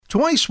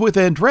Twice with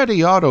Andretti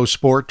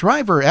Autosport,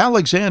 driver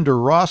Alexander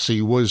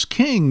Rossi was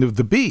king of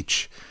the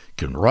beach.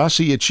 Can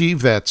Rossi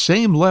achieve that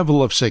same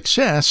level of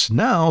success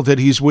now that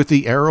he's with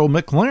the Arrow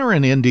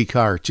McLaren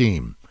Indycar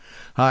team?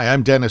 Hi,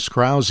 I'm Dennis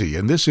Krause,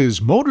 and this is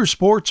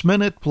Motorsports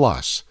Minute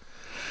Plus.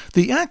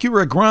 The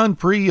Acura Grand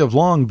Prix of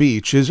Long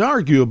Beach is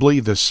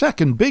arguably the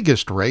second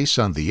biggest race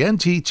on the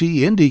NTT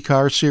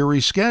IndyCar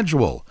Series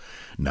schedule.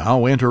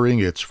 Now entering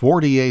its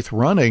 48th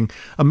running,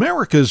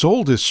 America's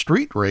oldest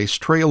street race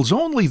trails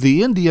only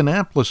the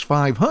Indianapolis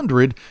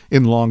 500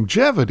 in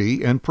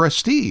longevity and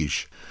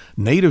prestige.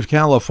 Native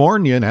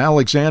Californian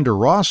Alexander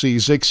Rossi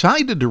is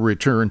excited to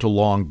return to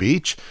Long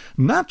Beach,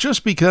 not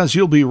just because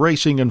he'll be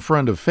racing in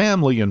front of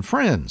family and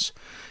friends.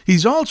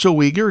 He's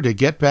also eager to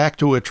get back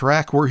to a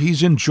track where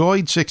he's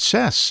enjoyed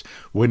success,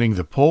 winning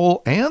the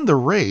pole and the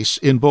race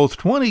in both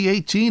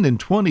 2018 and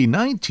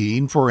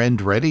 2019 for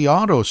Andretti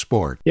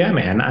Autosport. Yeah,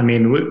 man. I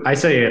mean, I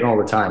say it all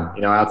the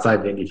time.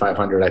 Outside the Indy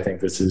 500, I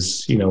think this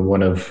is,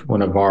 one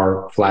of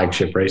our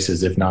flagship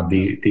races, if not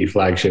the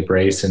flagship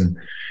race. And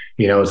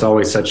it's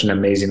always such an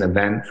amazing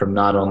event from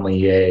not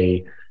only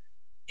a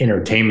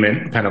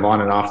entertainment kind of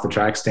on and off the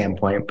track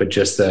standpoint, but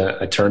just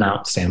a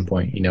turnout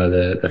standpoint.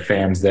 The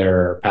fans there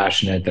are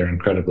passionate. They're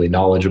incredibly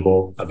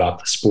knowledgeable about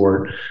the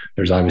sport.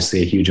 There's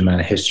obviously a huge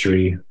amount of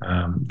history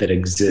that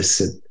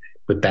exists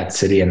with that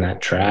city and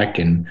that track.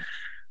 And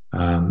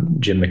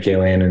Jim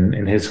McCallion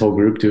and his whole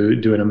group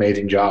do an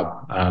amazing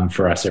job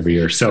for us every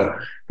year. So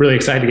really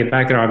excited to get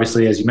back there.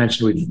 Obviously, as you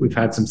mentioned, we've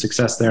had some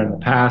success there in the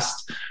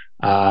past.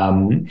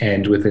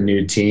 And with a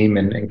new team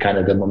and kind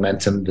of the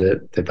momentum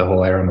that the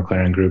whole Arrow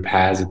McLaren group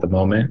has at the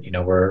moment,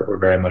 we're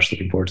very much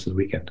looking forward to the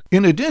weekend.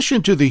 In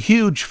addition to the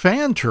huge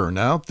fan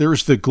turnout,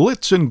 there's the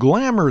glitz and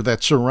glamour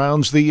that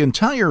surrounds the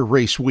entire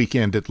race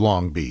weekend at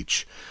Long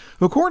Beach.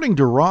 According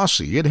to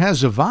Rossi, it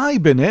has a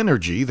vibe and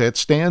energy that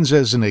stands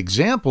as an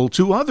example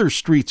to other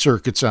street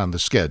circuits on the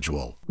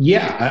schedule.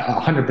 Yeah,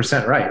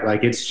 100% right.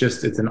 Like it's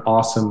an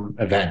awesome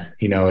event.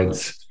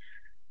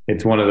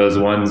 It's one of those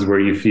ones where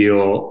you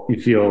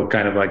feel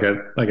kind of like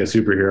a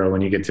superhero when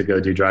you get to go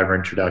do driver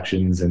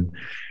introductions, and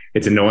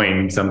it's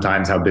annoying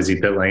sometimes how busy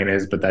pit lane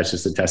is, but that's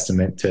just a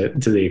testament to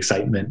the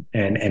excitement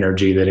and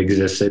energy that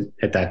exists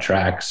at that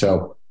track.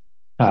 So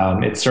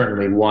it's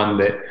certainly one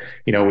that,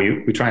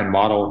 we try and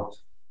model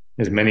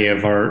as many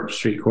of our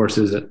street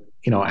courses,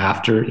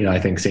 after, I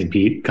think St.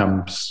 Pete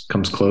comes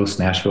close.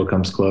 Nashville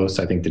comes close.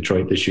 I think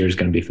Detroit this year is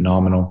going to be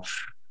phenomenal.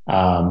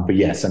 But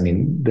yes, I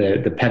mean,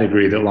 the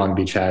pedigree that Long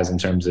Beach has in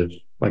terms of,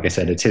 like I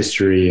said, its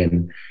history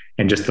and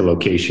just the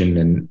location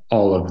and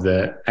all of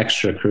the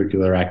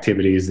extracurricular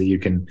activities that you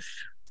can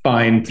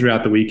find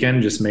throughout the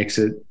weekend just makes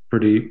it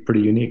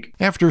pretty unique.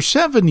 After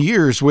 7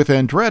 years with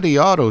Andretti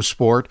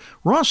Autosport,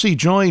 Rossi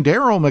joined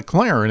Arrow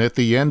McLaren at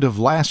the end of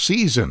last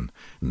season.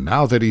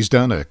 Now that he's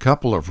done a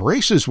couple of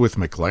races with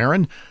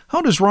McLaren,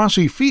 how does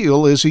Rossi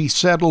feel as he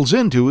settles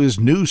into his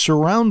new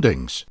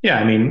surroundings? Yeah,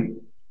 I mean,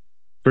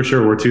 for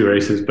sure, we're 2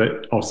 races,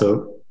 but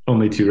also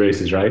only 2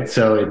 races, right?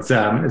 So it's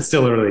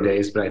still early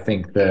days, but I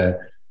think the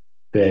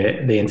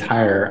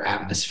entire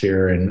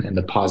atmosphere and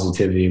the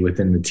positivity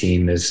within the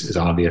team is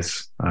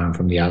obvious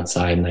from the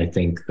outside, and I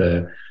think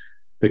the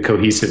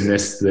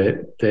cohesiveness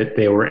that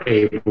they were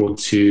able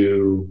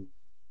to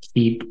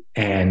keep,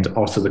 and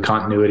also the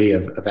continuity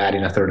of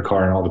adding a third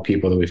car and all the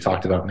people that we've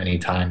talked about many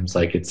times,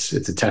 like it's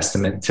a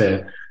testament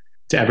to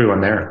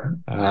everyone there,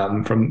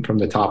 from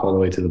the top all the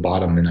way to the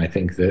bottom, and I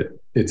think that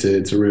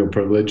it's a real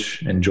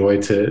privilege and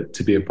joy to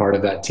be a part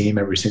of that team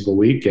every single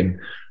week. And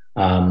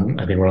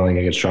I think we're only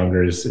going to get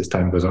stronger as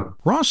time goes on.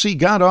 Rossi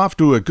got off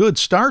to a good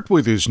start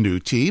with his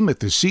new team at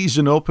the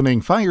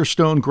season-opening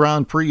Firestone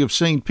Grand Prix of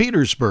St.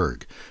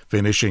 Petersburg,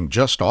 finishing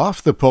just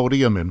off the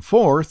podium in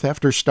 4th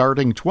after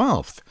starting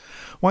 12th.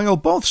 While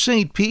both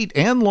St. Pete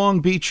and Long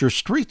Beach are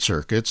street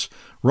circuits,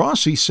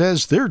 Rossi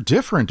says they're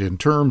different in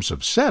terms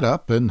of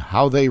setup and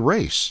how they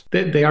race.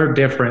 They are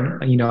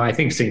different. I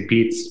think St.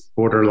 Pete's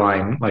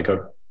borderline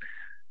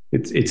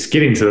it's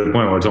getting to the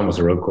point where it's almost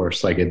a road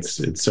course. Like it's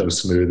so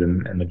smooth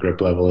and the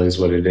grip level is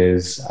what it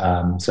is.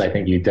 So I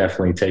think you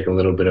definitely take a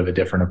little bit of a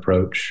different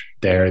approach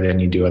there than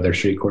you do other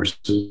street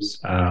courses.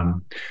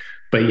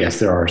 But yes,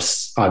 there are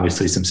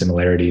obviously some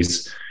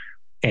similarities.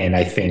 And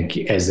I think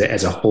as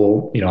a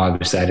whole,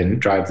 obviously I didn't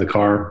drive the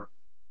car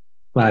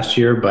last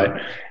year, but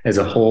as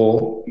a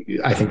whole,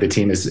 I think the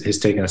team has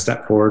taken a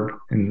step forward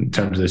in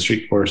terms of the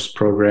street course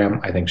program.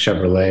 I think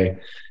Chevrolet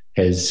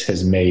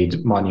has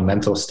made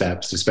monumental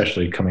steps,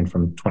 especially coming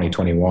from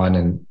 2021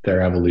 and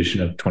their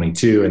evolution of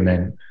 22, and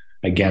then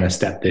again a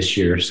step this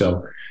year.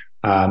 So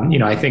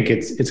I think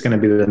it's going to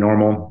be the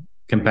normal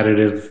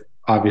competitive,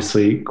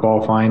 obviously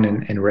qualifying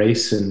and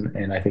race,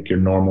 and I think your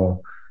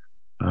normal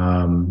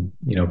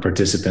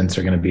participants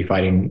are going to be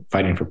fighting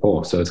for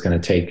pole. So it's going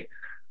to take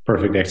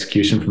perfect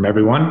execution from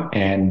everyone,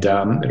 and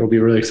it'll be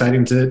really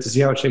exciting to see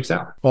how it shakes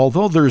out.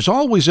 Although there's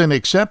always an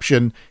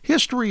exception,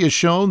 history has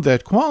shown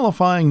that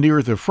qualifying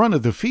near the front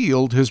of the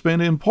field has been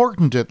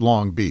important at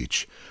Long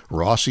Beach.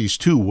 Rossi's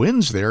 2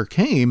 wins there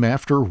came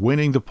after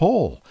winning the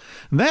pole.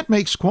 That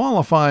makes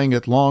qualifying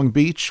at Long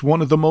Beach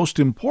one of the most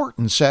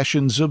important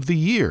sessions of the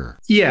year.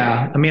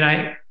 Yeah, I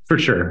mean, for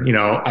sure.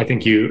 I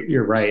think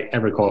you're right.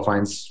 Every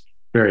qualifying's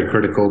very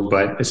critical,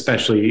 but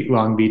especially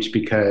Long Beach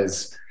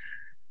because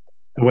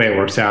the way it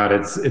works out,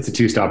 it's a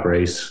 2-stop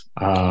race.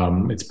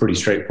 It's a pretty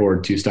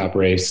straightforward 2-stop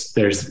race.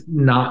 There's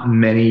not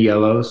many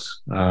yellows.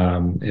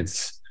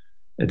 It's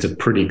a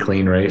pretty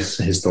clean race,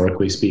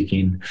 historically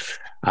speaking.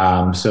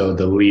 So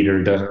the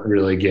leader doesn't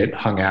really get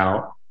hung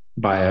out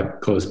by a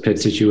close pit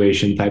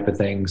situation type of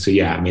thing. So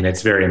yeah, I mean,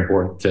 it's very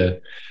important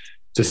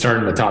to start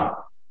in the top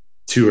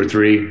 2 or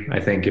 3, I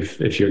think,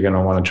 if you're going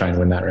to want to try and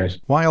win that race.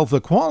 While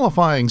the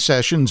qualifying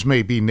sessions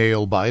may be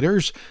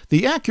nail-biters,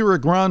 the Acura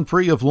Grand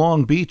Prix of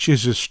Long Beach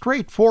is a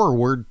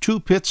straightforward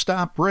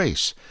 2-pit-stop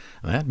race.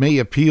 That may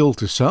appeal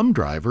to some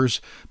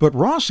drivers, but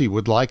Rossi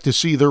would like to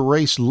see the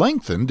race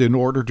lengthened in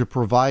order to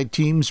provide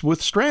teams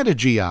with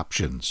strategy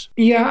options.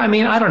 Yeah, I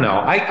mean, I don't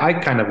know. I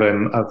kind of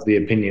am of the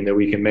opinion that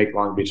we can make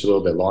Long Beach a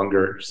little bit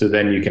longer, so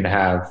then you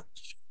have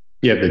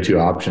the 2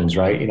 options,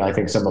 right? I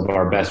think some of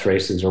our best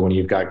races are when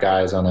you've got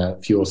guys on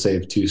a fuel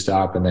save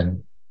 2-stop and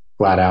then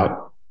flat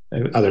out,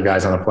 other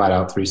guys on a flat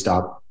out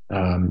 3-stop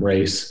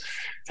race,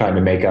 trying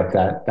to make up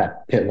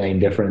that pit lane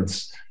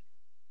difference.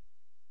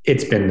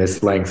 It's been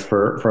this length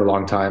for a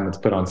long time. It's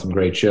put on some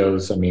great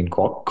shows. I mean,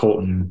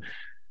 Colton,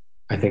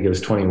 I think it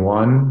was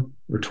 21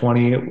 or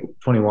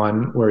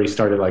 21, where he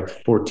started like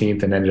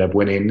 14th and ended up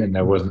winning, and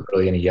there wasn't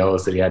really any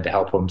yellows that he had to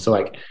help him.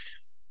 So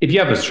if you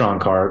have a strong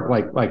car,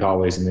 like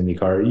always in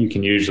IndyCar, you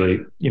can usually,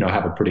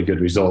 have a pretty good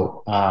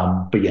result.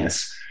 But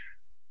yes,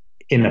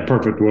 in a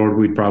perfect world,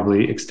 we'd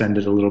probably extend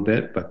it a little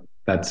bit, but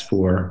that's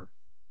for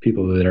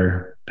people that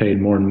are paid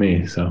more than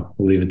me, so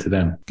we'll leave it to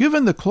them.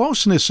 Given the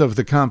closeness of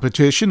the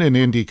competition in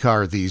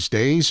IndyCar these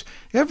days,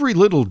 every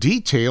little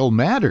detail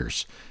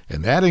matters,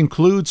 and that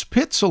includes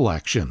pit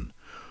selection.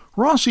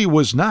 Rossi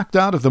was knocked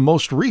out of the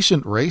most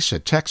recent race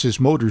at Texas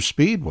Motor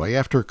Speedway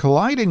after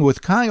colliding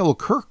with Kyle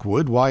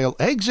Kirkwood while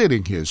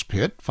exiting his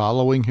pit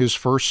following his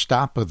first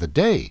stop of the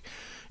day.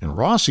 And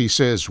Rossi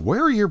says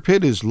where your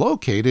pit is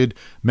located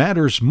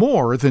matters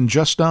more than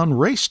just on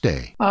race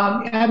day.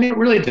 I mean, it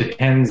really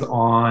depends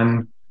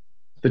on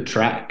the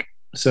track.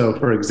 So,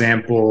 for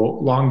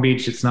example, Long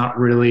Beach, it's not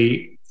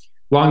really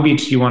 – Long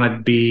Beach, you want to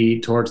be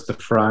towards the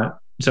front.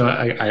 So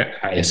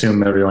I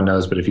assume everyone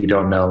knows, but if you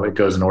don't know, it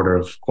goes in order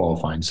of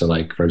qualifying. So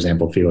for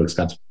example, Felix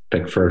got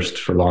picked first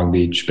for Long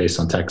Beach based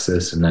on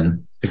Texas, and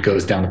then it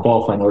goes down the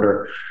qualifying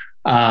order.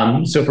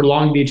 So for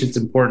Long Beach, it's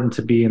important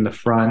to be in the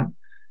front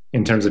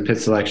in terms of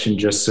pit selection,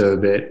 just so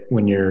that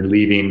when you're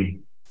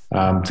leaving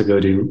to go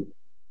to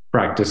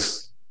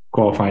practice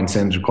qualifying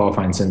sims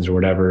or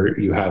whatever,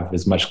 you have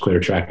as much clear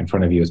track in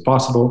front of you as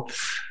possible.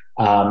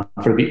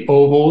 For the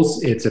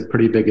ovals, it's a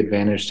pretty big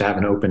advantage to have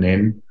an open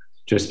in,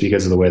 just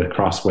because of the way the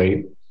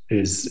crossweight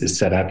is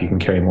set up. You can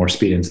carry more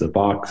speed into the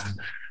box.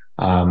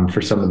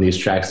 For some of these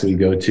tracks that we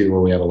go to where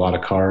we have a lot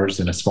of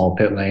cars in a small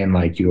pit lane,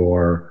 like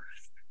your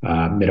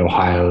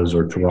Mid-Ohio's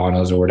or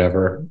Toronto's or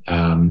whatever,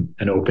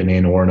 an open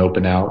in or an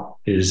open out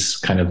is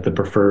kind of the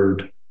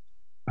preferred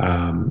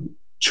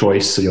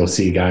choice. So you'll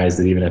see guys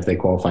that even if they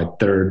qualify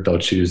 3rd, they'll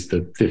choose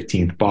the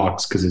 15th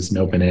box because it's an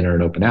open in or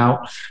an open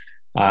out.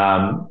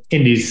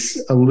 Indy's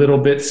a little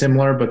bit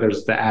similar, but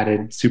there's the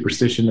added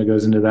superstition that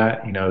goes into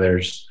that.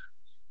 There's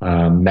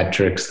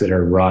metrics that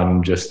are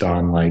run just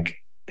on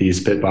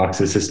these pit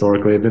boxes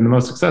historically have been the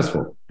most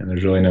successful, and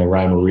there's really no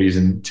rhyme or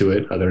reason to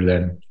it other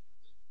than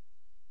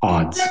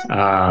odds.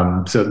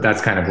 So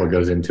that's kind of what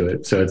goes into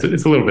it. So it's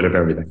a little bit of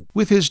everything.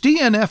 With his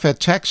DNF at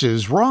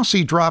Texas,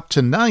 Rossi dropped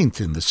to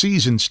 9th in the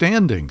season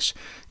standings.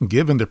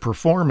 Given the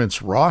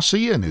performance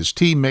Rossi and his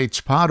teammates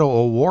Pato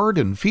O'Ward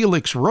and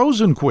Felix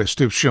Rosenqvist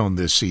have shown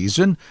this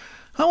season,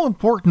 how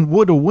important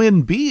would a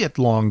win be at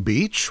Long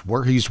Beach,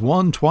 where he's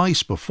won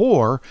twice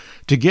before,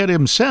 to get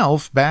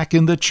himself back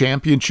in the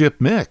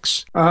championship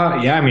mix?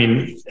 Yeah, I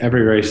mean,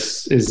 every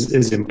race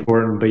is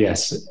important, but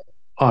yes,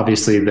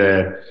 obviously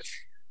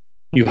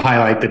you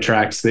highlight the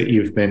tracks that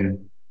you've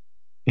been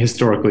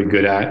historically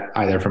good at,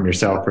 either from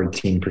yourself or a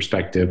team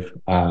perspective.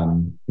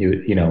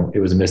 It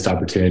was a missed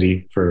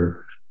opportunity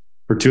for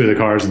 2 of the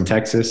cars in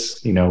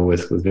Texas,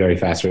 with very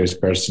fast race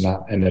cars to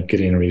not end up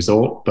getting a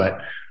result.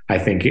 But I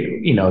think,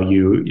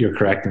 you're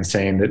correct in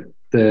saying that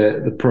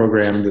the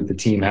program that the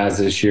team has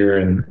this year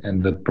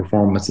and the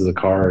performance of the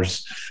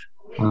cars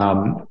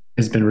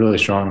has been really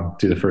strong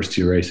through the first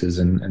 2 races.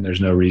 And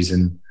there's no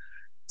reason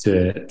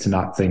to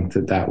not think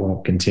that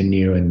won't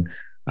continue. And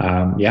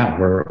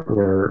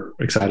we're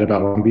excited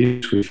about Long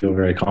Beach. We feel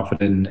very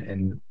confident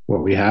in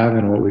what we have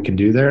and what we can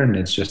do there. And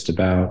it's just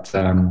about,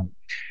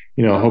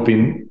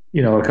 hoping,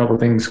 a couple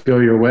of things go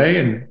your way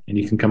and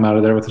you can come out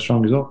of there with a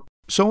strong result.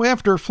 So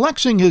after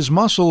flexing his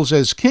muscles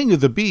as king of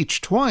the beach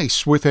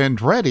twice with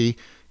Andretti,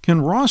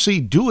 Can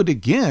Rossi do it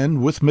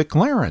again with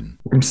McLaren?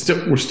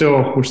 We're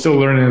still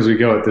learning as we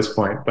go at this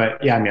point.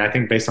 But yeah, I mean, I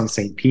think based on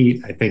St.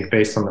 Pete, I think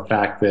based on the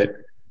fact that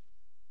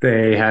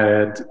they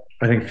had,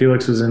 I think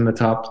Felix was in the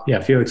top. Yeah,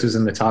 Felix was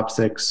in the top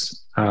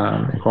six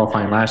in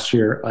qualifying last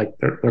year. Like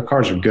their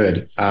cars are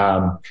good.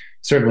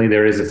 Certainly,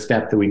 there is a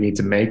step that we need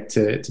to make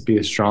to be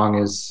as strong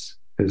as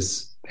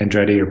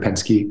Andretti or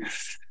Penske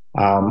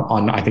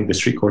on, I think, the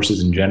street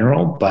courses in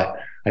general. But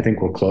I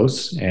think we're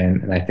close,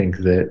 and I think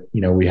that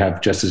we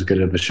have just as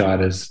good of a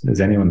shot as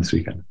anyone this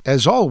weekend.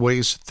 As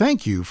always,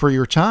 thank you for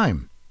your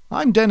time.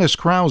 I'm Dennis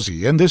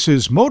Krause, and this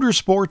is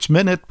Motorsports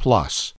Minute Plus.